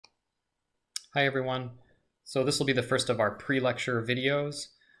Hi everyone. So this will be the first of our pre-lecture videos.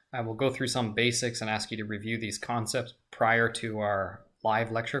 I will go through some basics and ask you to review these concepts prior to our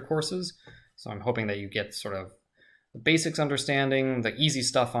live lecture courses. So I'm hoping that you get sort of the basics understanding, the easy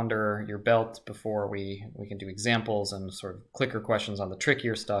stuff under your belt before we can do examples and sort of clicker questions on the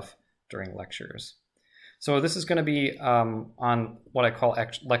trickier stuff during lectures. So this is going to be on what I call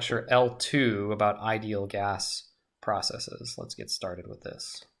lecture L2 about ideal gas processes. Let's get started with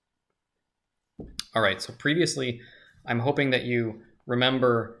this. All right, so previously, I'm hoping that you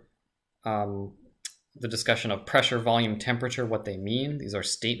remember the discussion of pressure, volume, temperature, what they mean. These are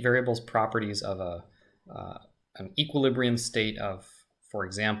state variables, properties of an equilibrium state of, for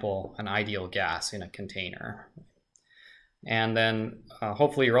example, an ideal gas in a container. And then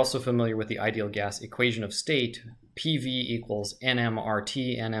hopefully you're also familiar with the ideal gas equation of state. PV equals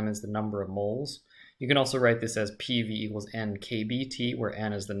NMRT. NM is the number of moles. You can also write this as PV equals NKBT, where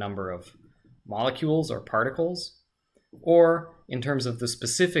N is the number of molecules or particles, or in terms of the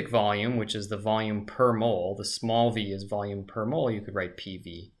specific volume, which is the volume per mole, the small v is volume per mole, you could write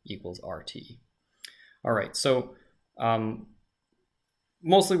PV equals RT. All right, so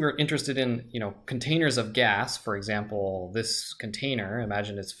mostly we're interested in, containers of gas. For example, this container,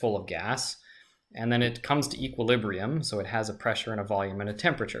 imagine it's full of gas, and then it comes to equilibrium, so it has a pressure and a volume and a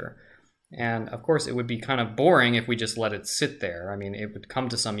temperature. And of course, it would be kind of boring if we just let it sit there. I mean, it would come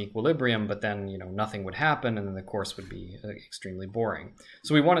to some equilibrium, but then, nothing would happen, and then the course would be extremely boring.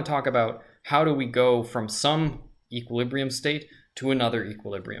 So we want to talk about how do we go from some equilibrium state to another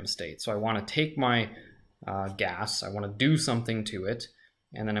equilibrium state. So I want to take my gas, I want to do something to it,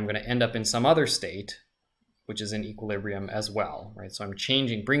 and then I'm going to end up in some other state, which is in equilibrium as well, right? So I'm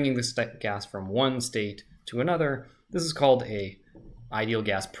bringing this gas from one state to another. This is called a ideal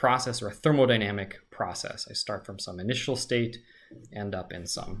gas process or a thermodynamic process. I start from some initial state, end up in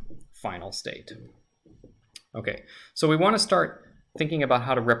some final state. Okay, so we want to start thinking about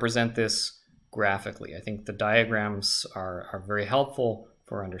how to represent this graphically. I think the diagrams are very helpful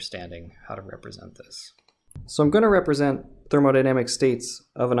for understanding how to represent this. So I'm going to represent thermodynamic states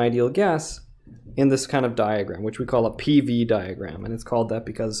of an ideal gas in this kind of diagram, which we call a PV diagram. And it's called that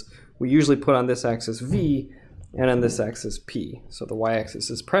because we usually put on this axis V and on this axis P. So the y-axis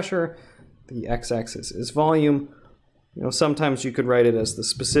is pressure, the x-axis is volume. Sometimes you could write it as the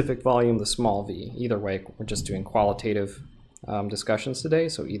specific volume, the small v. Either way, we're just doing qualitative discussions today,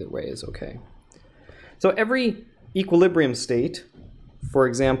 so either way is okay. So every equilibrium state, for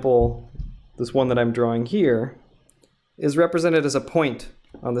example, this one that I'm drawing here, is represented as a point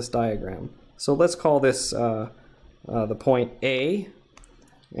on this diagram. So let's call this the point A,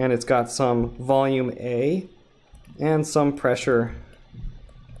 and it's got some volume A and some pressure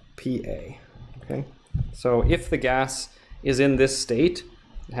PA, okay? So if the gas is in this state,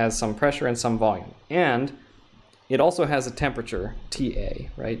 it has some pressure and some volume, and it also has a temperature, TA,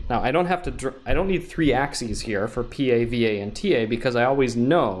 right? Now I don't need three axes here for PA, VA, and TA because I always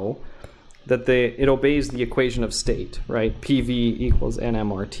know that it obeys the equation of state, right? PV equals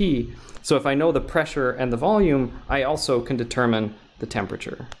NMRT. So if I know the pressure and the volume, I also can determine the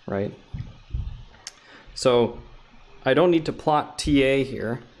temperature, right? So I don't need to plot TA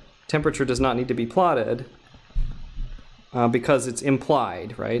here. Temperature does not need to be plotted because it's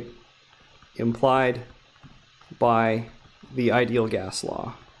implied, right? Implied by the ideal gas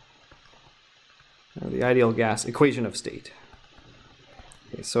law, or the ideal gas equation of state.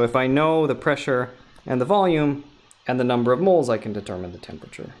 Okay, so if I know the pressure and the volume and the number of moles, I can determine the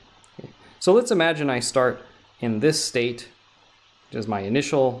temperature. Okay. So let's imagine I start in this state, which is my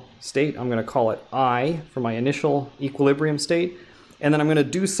initial state. I'm going to call it I for my initial equilibrium state. And then I'm going to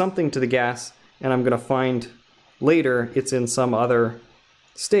do something to the gas, and I'm going to find later it's in some other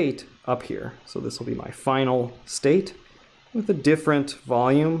state up here. So this will be my final state with a different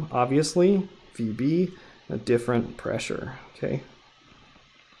volume, obviously, VB, a different pressure, okay?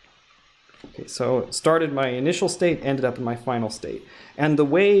 Okay, so it started my initial state, ended up in my final state. And the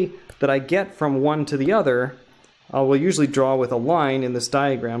way that I get from one to the other, I will usually draw with a line in this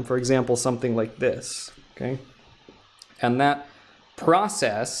diagram, for example, something like this, okay? And that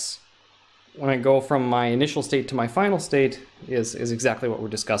process, when I go from my initial state to my final state, is exactly what we're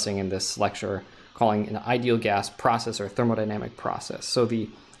discussing in this lecture, calling an ideal gas process or thermodynamic process. So the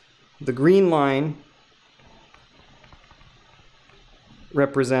green line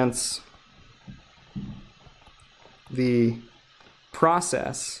represents the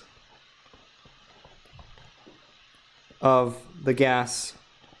process of the gas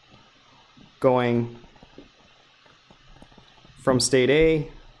going from state A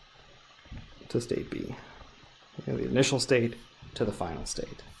to state B, the initial state to the final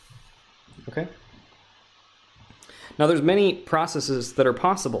state. Okay? Now there's many processes that are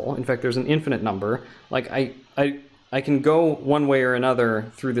possible. In fact, there's an infinite number. Like I can go one way or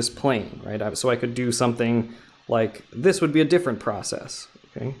another through this plane, right? So I could do something like this would be a different process,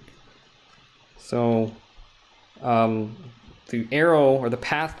 okay? So the arrow or the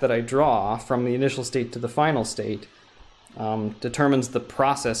path that I draw from the initial state to the final state determines the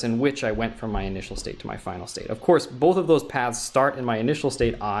process in which I went from my initial state to my final state. Of course, both of those paths start in my initial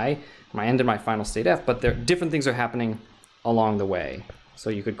state I, and I end in my final state F, but different things are happening along the way. So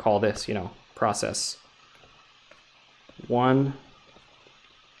you could call this, you know, process 1.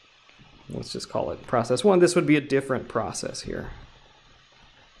 Let's just call it process 1. This would be a different process here.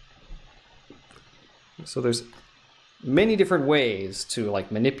 So there's many different ways to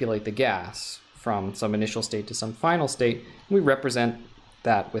like manipulate the gas from some initial state to some final state. We represent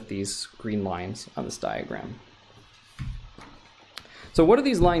that with these green lines on this diagram. So what do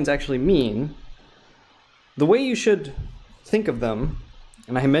these lines actually mean? The way you should think of them,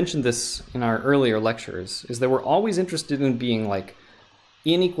 and I mentioned this in our earlier lectures, is that we're always interested in being like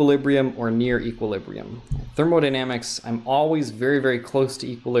in equilibrium or near equilibrium. Thermodynamics, I'm always very, very close to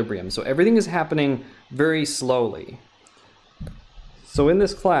equilibrium. So everything is happening very slowly. So in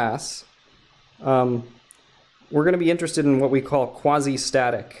this class, we're going to be interested in what we call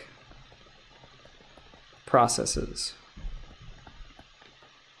quasi-static processes.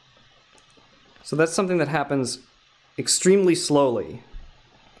 So that's something that happens extremely slowly.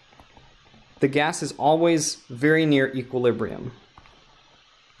 The gas is always very near equilibrium.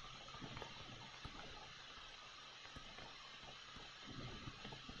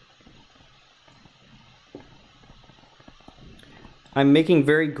 I'm making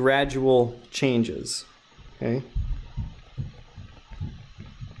very gradual changes, okay?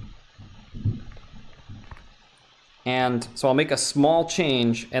 And so I'll make a small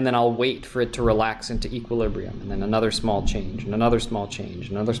change and then I'll wait for it to relax into equilibrium, and then another small change and another small change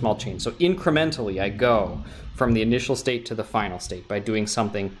and another small change. So incrementally I go from the initial state to the final state by doing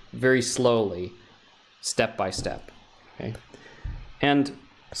something very slowly, step by step, okay? And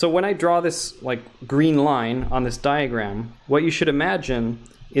so when I draw this like green line on this diagram, what you should imagine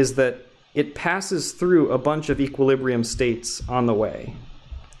is that it passes through a bunch of equilibrium states on the way,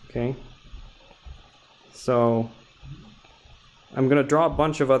 okay? So I'm going to draw a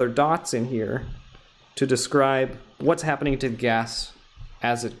bunch of other dots in here to describe what's happening to the gas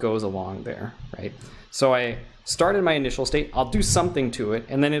as it goes along there, right? So I start in my initial state, I'll do something to it,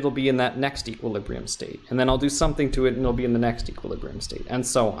 and then it'll be in that next equilibrium state. And then I'll do something to it, and it'll be in the next equilibrium state, and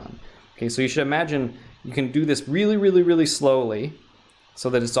so on. Okay, so you should imagine you can do this really, really, really slowly so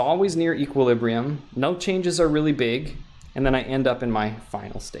that it's always near equilibrium, no changes are really big, and then I end up in my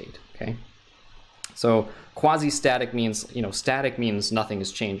final state, okay? So quasi-static means, you know, static means nothing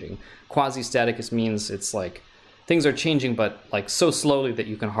is changing. Quasi-static means it's like things are changing, but like so slowly that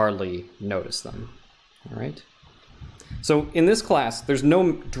you can hardly notice them, all right? So in this class, there's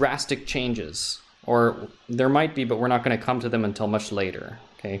no drastic changes, or there might be, but we're not going to come to them until much later,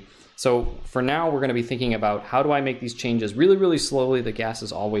 okay? So for now, we're going to be thinking about how do I make these changes really, really slowly. The gas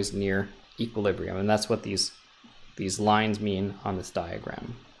is always near equilibrium, and that's what these lines mean on this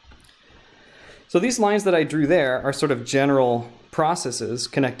diagram. So these lines that I drew there are sort of general processes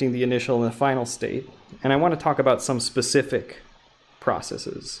connecting the initial and the final state, and I want to talk about some specific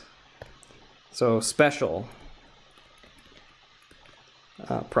processes. So special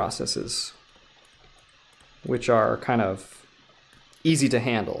processes, which are kind of easy to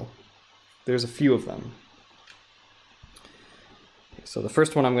handle. There's a few of them. So the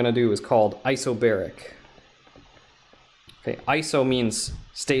first one I'm going to do is called isobaric. Okay, iso means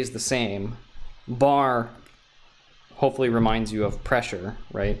stays the same. Bar hopefully reminds you of pressure,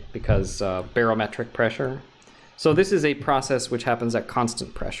 right? Because barometric pressure. So this is a process which happens at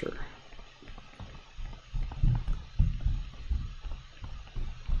constant pressure.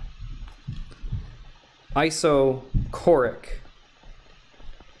 Isochoric,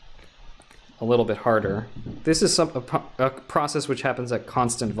 a little bit harder. This is a process which happens at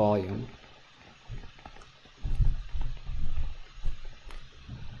constant volume.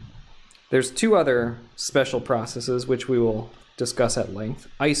 There's two other special processes which we will discuss at length.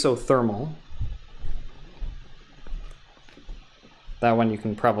 Isothermal. That one you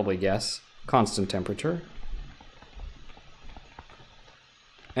can probably guess. Constant temperature.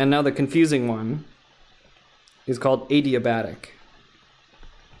 And now the confusing one is called adiabatic.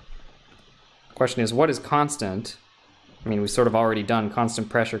 The question is, what is constant? I mean, we've sort of already done constant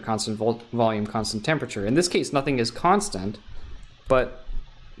pressure, constant volume, constant temperature. In this case, nothing is constant, but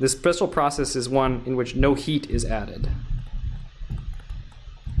this special process is one in which no heat is added.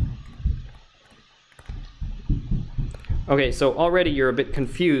 Okay, so already you're a bit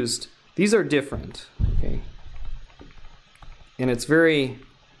confused. These are different, okay? And it's very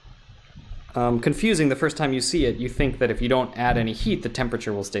confusing the first time you see it. You think that if you don't add any heat, the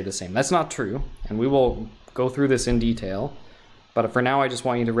temperature will stay the same. That's not true, and we will go through this in detail. But for now, I just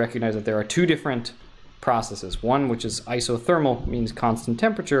want you to recognize that there are two different processes. One which is isothermal, means constant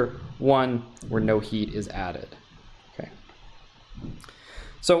temperature. One where no heat is added. Okay.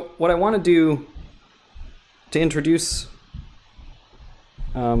 So what I want to do to introduce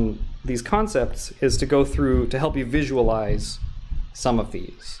these concepts is to go through to help you visualize some of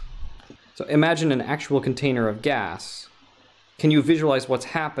these. So imagine an actual container of gas. Can you visualize what's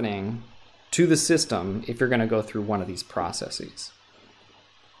happening to the system if you're going to go through one of these processes?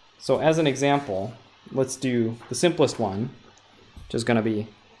 So as an example, let's do the simplest one, which is going to be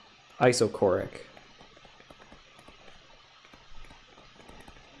isochoric.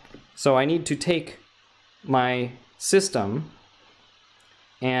 So I need to take my system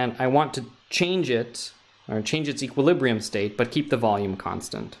and I want to change it, or change its equilibrium state, but keep the volume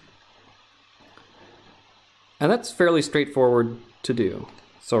constant. And that's fairly straightforward to do.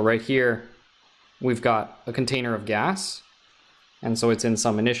 So right here, we've got a container of gas, and so it's in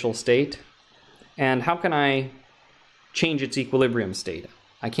some initial state. And how can I change its equilibrium state?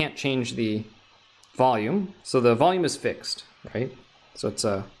 I can't change the volume, so the volume is fixed, right? So it's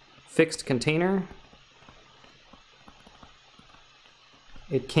a fixed container.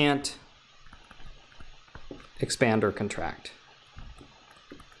 It can't expand or contract.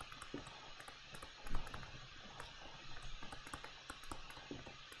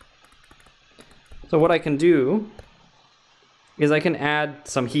 So what I can do is I can add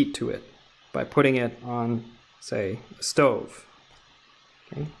some heat to it by putting it on, say, a stove.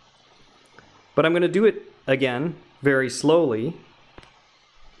 Okay. But I'm going to do it, again, very slowly.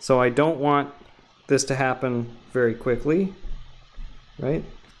 So I don't want this to happen very quickly, right?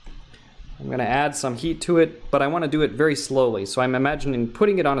 I'm going to add some heat to it, but I want to do it very slowly. So I'm imagining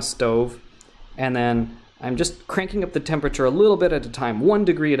putting it on a stove, and then I'm just cranking up the temperature a little bit at a time, 1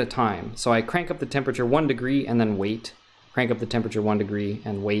 degree at a time. So I crank up the temperature 1 degree and then wait. Crank up the temperature 1 degree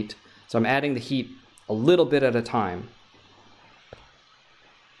and wait. So I'm adding the heat a little bit at a time.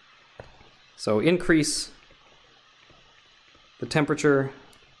 So increase the temperature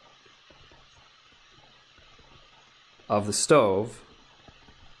of the stove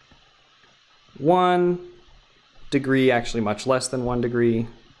 1 degree, actually much less than 1 degree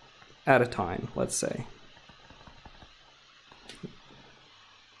at a time, let's say.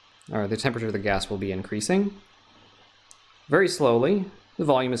 Or the temperature of the gas will be increasing very slowly. The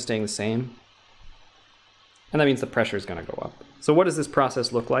volume is staying the same, and that means the pressure is going to go up. So what does this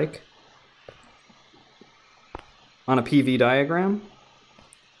process look like on a PV diagram?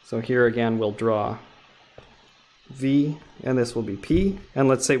 So here again we'll draw V, and this will be P, and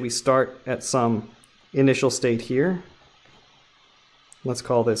let's say we start at some initial state here. Let's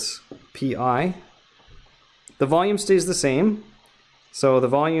call this Pi. The volume stays the same, so the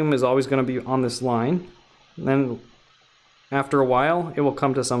volume is always going to be on this line. And then after a while, it will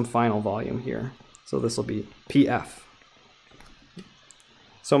come to some final volume here. So this will be Pf.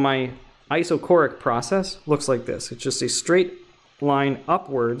 So my isochoric process looks like this. It's just a straight line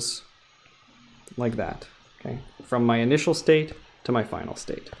upwards like that, okay, from my initial state to my final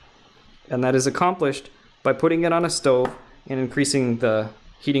state. And that is accomplished by putting it on a stove and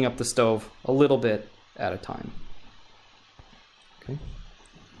heating up the stove a little bit at a time. Okay.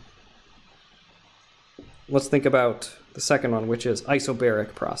 Let's think about the second one, which is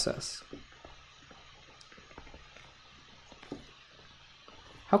isobaric process.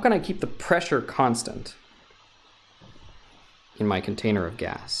 How can I keep the pressure constant in my container of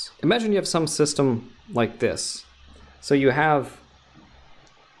gas? Imagine you have some system like this. So you have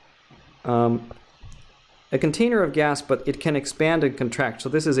a container of gas, but it can expand and contract. So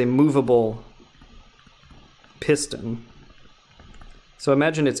this is a movable piston. So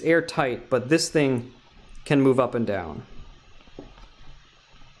imagine it's airtight, but this thing can move up and down.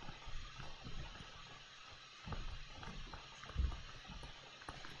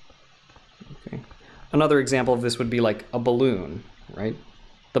 Okay. Another example of this would be like a balloon, right?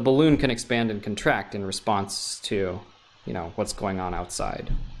 The balloon can expand and contract in response to, what's going on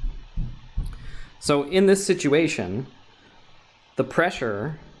outside. So in this situation, the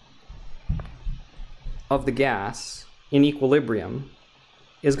pressure of the gas in equilibrium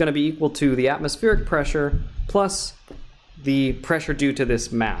is going to be equal to the atmospheric pressure plus the pressure due to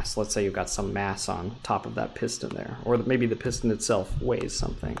this mass. Let's say you've got some mass on top of that piston there, or maybe the piston itself weighs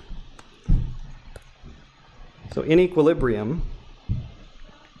something. So in equilibrium,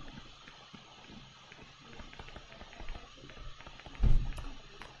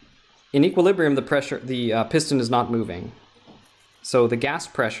 In equilibrium, the piston is not moving. So the gas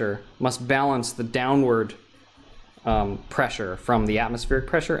pressure must balance the downward pressure from the atmospheric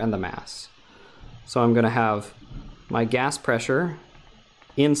pressure and the mass. So I'm going to have my gas pressure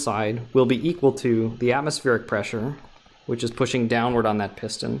inside will be equal to the atmospheric pressure, which is pushing downward on that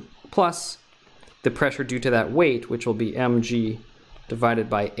piston, plus the pressure due to that weight, which will be mg divided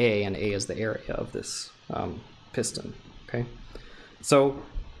by A, and A is the area of this piston. Okay, so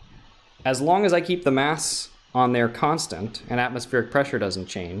as long as I keep the mass on there constant and atmospheric pressure doesn't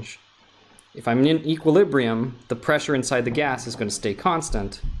change, if I'm in equilibrium, the pressure inside the gas is going to stay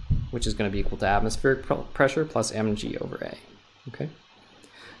constant, which is going to be equal to atmospheric pressure plus mg over A. Okay.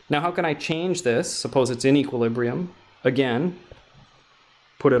 Now how can I change this? Suppose it's in equilibrium. Again,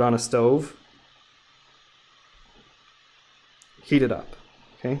 put it on a stove, heat it up.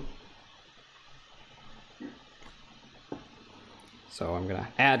 Okay. So I'm going to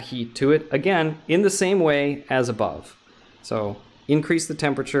add heat to it, again, in the same way as above. So increase the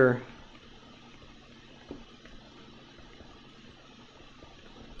temperature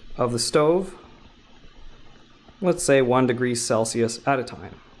of the stove, let's say 1 degree Celsius at a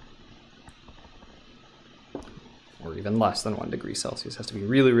time. Or even less than 1 degree Celsius. It has to be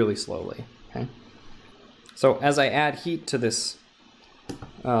really, really slowly. Okay? So as I add heat to this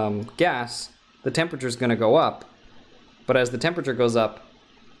gas, the temperature is going to go up. But as the temperature goes up,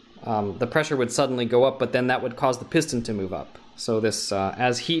 the pressure would suddenly go up, but then that would cause the piston to move up. So this,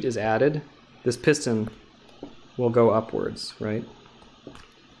 as heat is added, this piston will go upwards, right?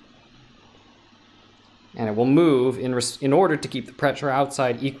 And it will move in order to keep the pressure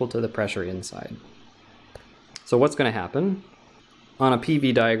outside equal to the pressure inside. So what's going to happen? On a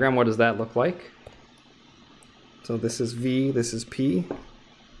PV diagram, what does that look like? So this is V, this is P.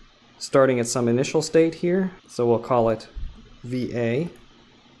 Starting at some initial state here, so we'll call it VA,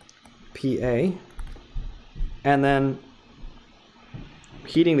 PA, and then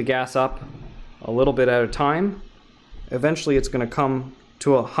heating the gas up a little bit at a time. Eventually it's going to come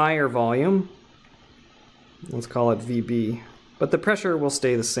to a higher volume, let's call it VB, but the pressure will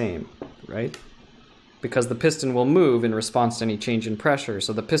stay the same, right? Because the piston will move in response to any change in pressure,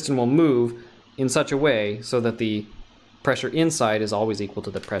 so the piston will move in such a way so that the pressure inside is always equal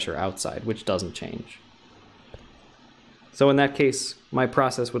to the pressure outside, which doesn't change. So in that case, my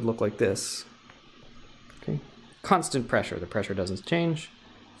process would look like this. Okay. Constant pressure, the pressure doesn't change,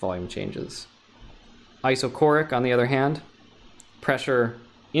 volume changes. Isochoric, on the other hand, pressure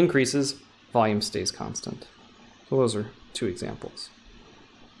increases, volume stays constant. So those are two examples.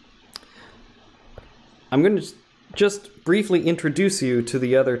 I'm going to just briefly introduce you to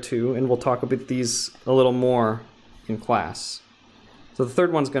the other two, and we'll talk about these a little more in class. So the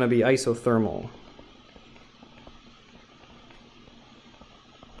third one's going to be isothermal.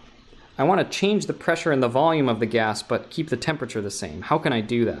 I want to change the pressure and the volume of the gas, but keep the temperature the same. How can I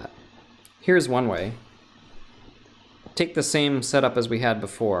do that? Here's one way. Take the same setup as we had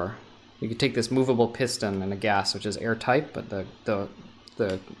before. You could take this movable piston and a gas, which is airtight, but the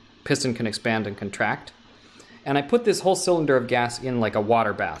piston can expand and contract. And I put this whole cylinder of gas in like a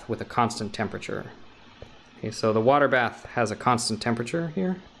water bath with a constant temperature. Okay, so the water bath has a constant temperature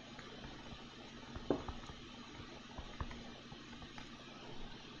here.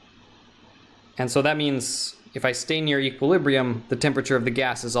 And so that means if I stay near equilibrium, the temperature of the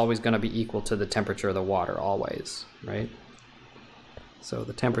gas is always going to be equal to the temperature of the water, always, right? So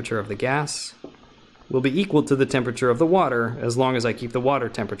the temperature of the gas will be equal to the temperature of the water as long as I keep the water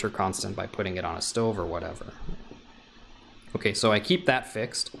temperature constant by putting it on a stove or whatever. Okay, so I keep that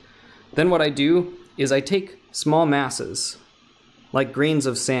fixed. Then what I do is I take small masses, like grains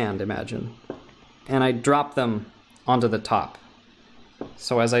of sand, imagine, and I drop them onto the top.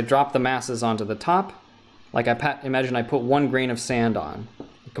 So as I drop the masses onto the top, like imagine I put 1 grain of sand on.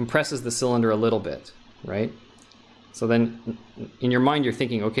 It compresses the cylinder a little bit, right? So then in your mind you're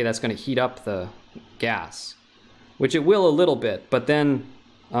thinking, okay, that's going to heat up the gas, which it will a little bit, but then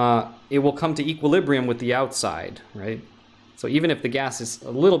it will come to equilibrium with the outside, right? So even if the gas is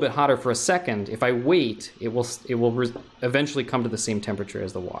a little bit hotter for a second, if I wait, it will eventually come to the same temperature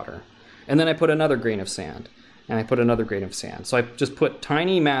as the water. And then I put another grain of sand, and I put another grain of sand. So I just put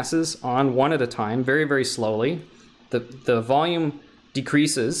tiny masses on one at a time, very, very slowly. The volume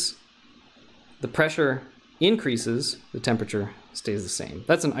decreases, the pressure increases, the temperature stays the same.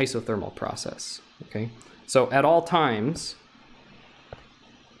 That's an isothermal process, okay? So at all times,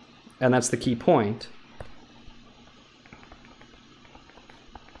 and that's the key point,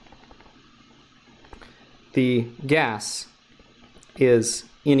 the gas is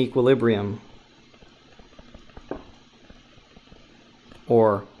in equilibrium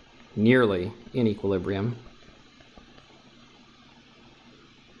or nearly in equilibrium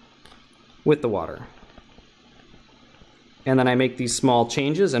with the water. And then I make these small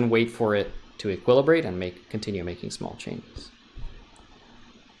changes and wait for it to equilibrate and continue making small changes.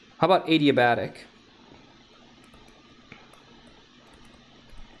 How about adiabatic?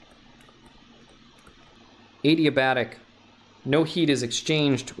 Adiabatic, no heat is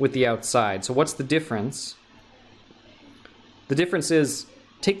exchanged with the outside. So what's the difference? The difference is,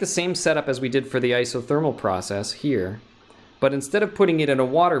 take the same setup as we did for the isothermal process here, but instead of putting it in a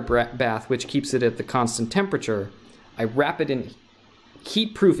water bath, which keeps it at the constant temperature, I wrap it in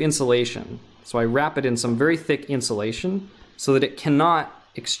heat-proof insulation. So I wrap it in some very thick insulation so that it cannot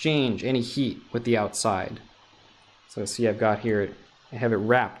exchange any heat with the outside. So see, I've got here, I have it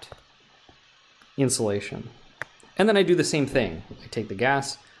wrapped insulation. And then I do the same thing. I take the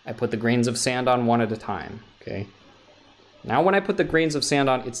gas, I put the grains of sand on one at a time, okay? Now when I put the grains of sand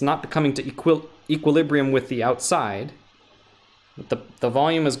on, it's not coming to equilibrium with the outside. The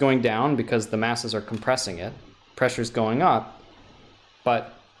volume is going down because the masses are compressing it. Pressure is going up,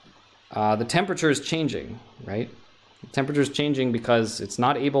 but the temperature is changing, right? The temperature is changing because it's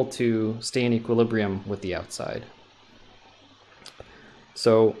not able to stay in equilibrium with the outside.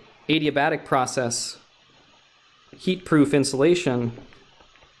 So adiabatic process, heat-proof insulation,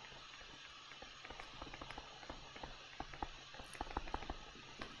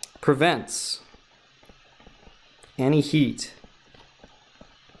 prevents any heat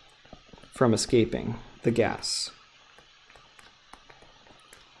from escaping the gas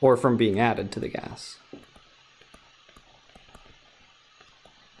or from being added to the gas.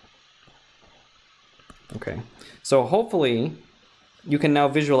 Okay, so hopefully you can now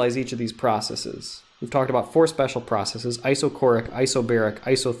visualize each of these processes. We've talked about 4 special processes: isochoric, isobaric,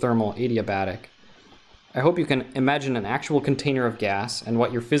 isothermal, adiabatic. I hope you can imagine an actual container of gas and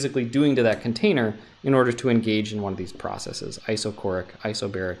what you're physically doing to that container in order to engage in one of these processes: isochoric,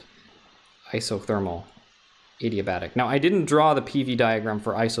 isobaric, isothermal, adiabatic. Now, I didn't draw the PV diagram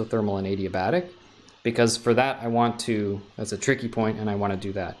for isothermal and adiabatic because for that that's a tricky point and I want to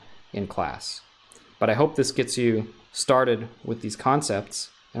do that in class. But I hope this gets you started with these concepts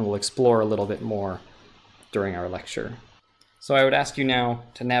and we'll explore a little bit more during our lecture. So I would ask you now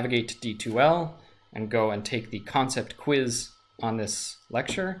to navigate to D2L and go and take the concept quiz on this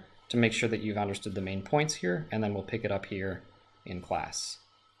lecture to make sure that you've understood the main points here, and then we'll pick it up here in class.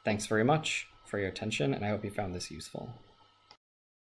 Thanks very much for your attention, and I hope you found this useful.